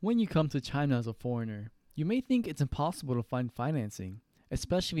When you come to China as a foreigner, you may think it's impossible to find financing,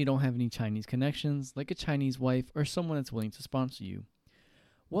 especially if you don't have any Chinese connections, like a Chinese wife or someone that's willing to sponsor you.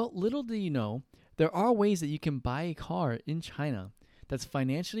 Well, little do you know, there are ways that you can buy a car in China that's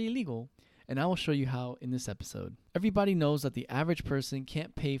financially legal, and I will show you how in this episode. Everybody knows that the average person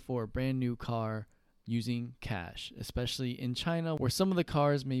can't pay for a brand new car using cash, especially in China, where some of the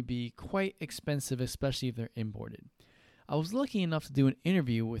cars may be quite expensive, especially if they're imported. I was lucky enough to do an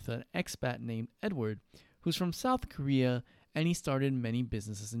interview with an expat named Edward, who's from South Korea, and he started many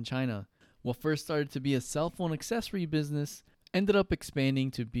businesses in China. What first started to be a cell phone accessory business ended up expanding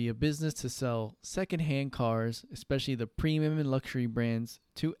to be a business to sell secondhand cars, especially the premium and luxury brands,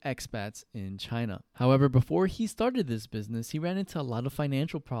 to expats in China. However, before he started this business, he ran into a lot of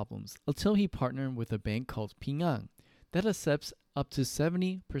financial problems until he partnered with a bank called Ping An that accepts up to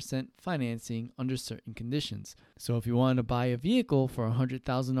 70% financing under certain conditions. So if you want to buy a vehicle for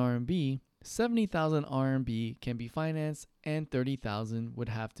 100,000 RMB, 70,000 RMB can be financed and 30,000 would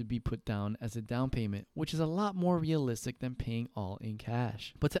have to be put down as a down payment, which is a lot more realistic than paying all in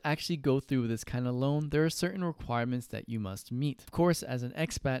cash. But to actually go through this kind of loan, there are certain requirements that you must meet. Of course, as an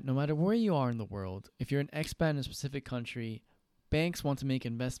expat, no matter where you are in the world, if you're an expat in a specific country, banks want to make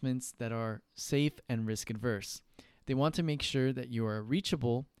investments that are safe and risk adverse. They want to make sure that you are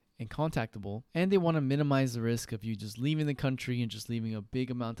reachable and contactable, and they want to minimize the risk of you just leaving the country and just leaving a big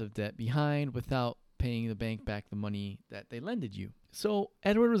amount of debt behind without paying the bank back the money that they lended you. So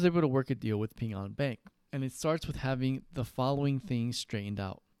Edward was able to work a deal with Ping An Bank, and it starts with having the following things straightened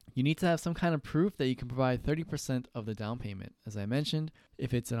out. You need to have some kind of proof that you can provide 30% of the down payment. As I mentioned,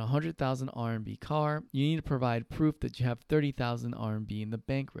 if it's an 100,000 RMB car, you need to provide proof that you have 30,000 RMB in the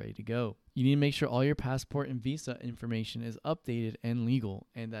bank ready to go. You need to make sure all your passport and visa information is updated and legal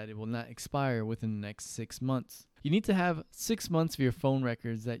and that it will not expire within the next 6 months. You need to have 6 months of your phone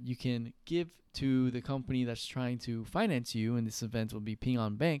records that you can give to the company that's trying to finance you, in this event will be Ping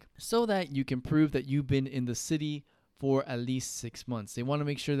An Bank, so that you can prove that you've been in the city for at least 6 months. They want to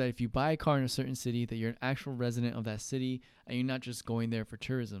make sure that if you buy a car in a certain city, that you're an actual resident of that city and you're not just going there for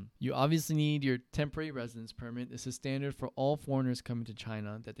tourism. You obviously need your temporary residence permit. This is standard for all foreigners coming to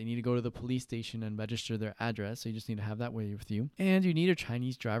China, that they need to go to the police station and register their address. So you just need to have that with you. And you need a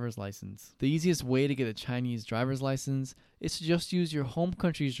Chinese driver's license. The easiest way to get a Chinese driver's license is to just use your home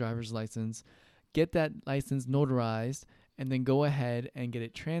country's driver's license, get that license notarized, and then go ahead and get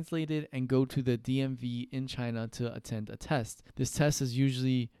it translated and go to the DMV in China to attend a test. This test is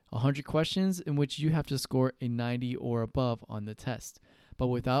usually 100 questions in which you have to score a 90 or above on the test. But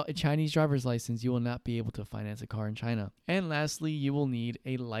without a Chinese driver's license, you will not be able to finance a car in China. And lastly, you will need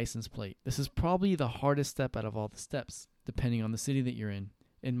a license plate. This is probably the hardest step out of all the steps, depending on the city that you're in.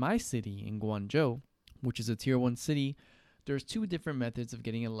 In my city, in Guangzhou, which is a tier 1 city, there's 2 different methods of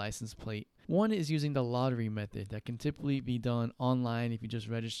getting a license plate. One is using the lottery method that can typically be done online if you just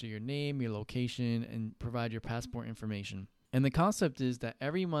register your name, your location, and provide your passport information. And the concept is that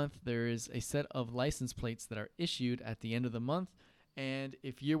every month there is a set of license plates that are issued at the end of the month, and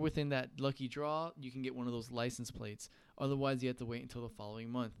if you're within that lucky draw, you can get one of those license plates. Otherwise, you have to wait until the following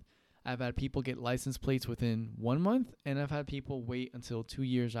month. I've had people get license plates within 1 month, and I've had people wait until 2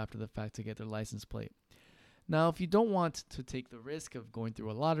 years after the fact to get their license plate. Now, if you don't want to take the risk of going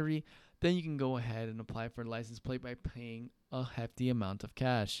through a lottery, then you can go ahead and apply for a license plate by paying a hefty amount of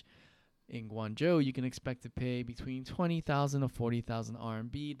cash. In Guangzhou, you can expect to pay between 20,000 to 40,000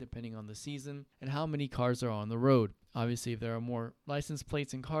 RMB depending on the season and how many cars are on the road. Obviously, if there are more license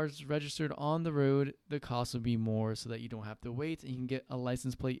plates and cars registered on the road, the cost will be more so that you don't have to wait and you can get a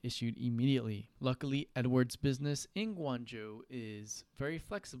license plate issued immediately. Luckily, Edward's business in Guangzhou is very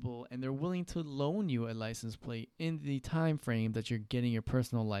flexible and they're willing to loan you a license plate in the time frame that you're getting your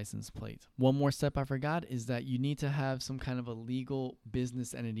personal license plate. One more step I forgot is that you need to have some kind of a legal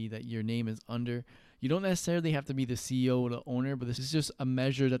business entity that your name is under. You don't necessarily have to be the CEO or the owner, but this is just a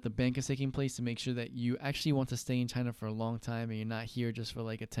measure that the bank is taking place to make sure that you actually want to stay in China for a long time and you're not here just for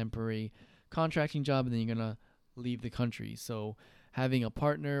like a temporary contracting job and then you're going to leave the country. So having a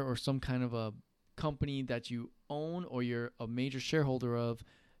partner or some kind of a company that you own or you're a major shareholder of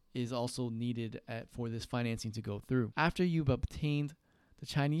is also needed for this financing to go through. After you've obtained the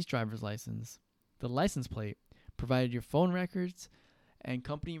Chinese driver's license, the license plate, provided your phone records, and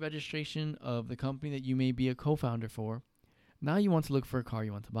company registration of the company that you may be a co-founder for, now you want to look for a car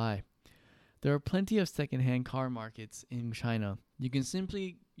you want to buy. There are plenty of secondhand car markets in China. You can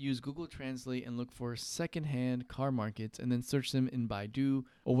simply use Google Translate and look for secondhand car markets and then search them in Baidu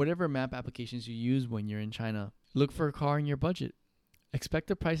or whatever map applications you use when you're in China. Look for a car in your budget. Expect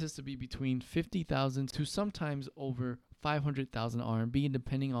the prices to be between 50,000 to sometimes over 500,000 RMB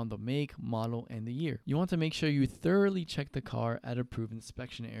depending on the make, model, and the year. You want to make sure you thoroughly check the car at approved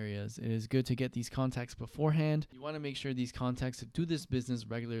inspection areas. It is good to get these contacts beforehand. You want to make sure these contacts do this business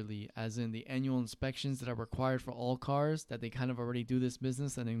regularly, as in the annual inspections that are required for all cars, that they kind of already do this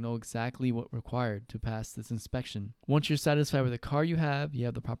business and they know exactly what required to pass this inspection. Once you're satisfied with the car you have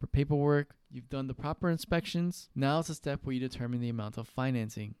the proper paperwork, you've done the proper inspections, now it's a step where you determine the amount of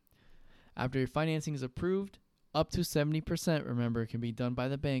financing. After your financing is approved, up to 70%, remember, can be done by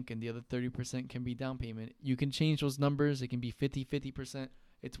the bank, and the other 30% can be down payment. You can change those numbers. It can be 50%.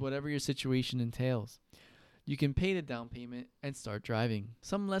 It's whatever your situation entails. You can pay the down payment and start driving.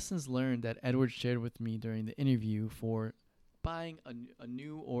 Some lessons learned that Edward shared with me during the interview for buying a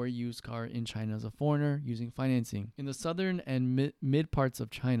new or used car in China as a foreigner using financing. In the southern and mid parts of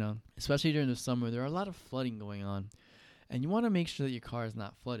China, especially during the summer, there are a lot of flooding going on, and you want to make sure that your car is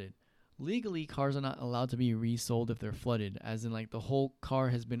not flooded. Legally, cars are not allowed to be resold if they're flooded, as in like the whole car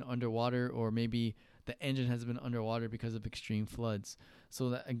has been underwater, or maybe the engine has been underwater because of extreme floods.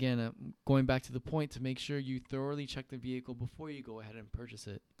 So that, again, going back to the point, to make sure you thoroughly check the vehicle before you go ahead and purchase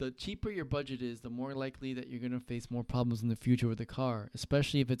it. The cheaper your budget is, the more likely that you're going to face more problems in the future with the car,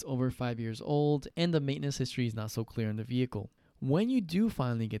 especially if it's over 5 years old and the maintenance history is not so clear in the vehicle. When you do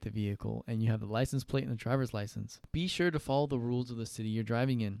finally get the vehicle and you have the license plate and the driver's license, be sure to follow the rules of the city you're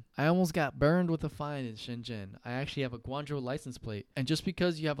driving in. I almost got burned with a fine in Shenzhen. I actually have a Guangzhou license plate. And just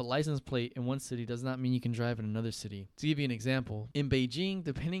because you have a license plate in one city does not mean you can drive in another city. To give you an example, in Beijing,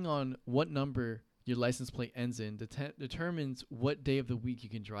 depending on what number your license plate ends in, determines what day of the week you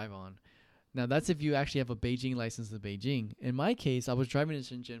can drive on. Now, that's if you actually have a Beijing license in Beijing. In my case, I was driving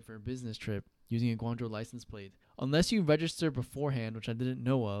to Shenzhen for a business trip using a Guangzhou license plate. Unless you register beforehand, which I didn't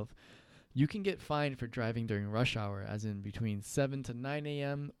know of, you can get fined for driving during rush hour, as in between 7 to 9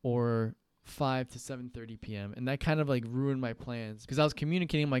 a.m. or 5 to 7:30 p.m. And that kind of like ruined my plans, because I was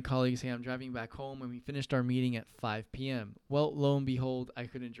communicating with my colleagues, hey, I'm driving back home, and we finished our meeting at 5 p.m. Well, lo and behold, I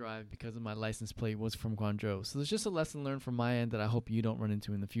couldn't drive because of my license plate was from Guangzhou. So there's just a lesson learned from my end that I hope you don't run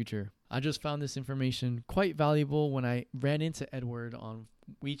into in the future. I just found this information quite valuable when I ran into Edward on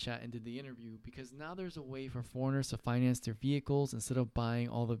WeChat and did the interview, because now there's a way for foreigners to finance their vehicles instead of buying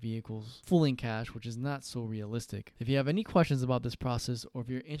all the vehicles full in cash, which is not so realistic. If you have any questions about this process, or if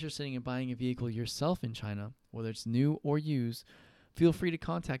you're interested in buying a vehicle yourself in China, whether it's new or used, feel free to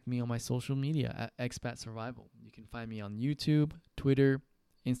contact me on my social media at Expat Survival. You can find me on YouTube, Twitter,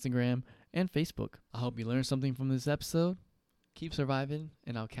 Instagram, and Facebook. I hope you learned something from this episode. Keep surviving,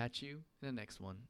 and I'll catch you in the next one.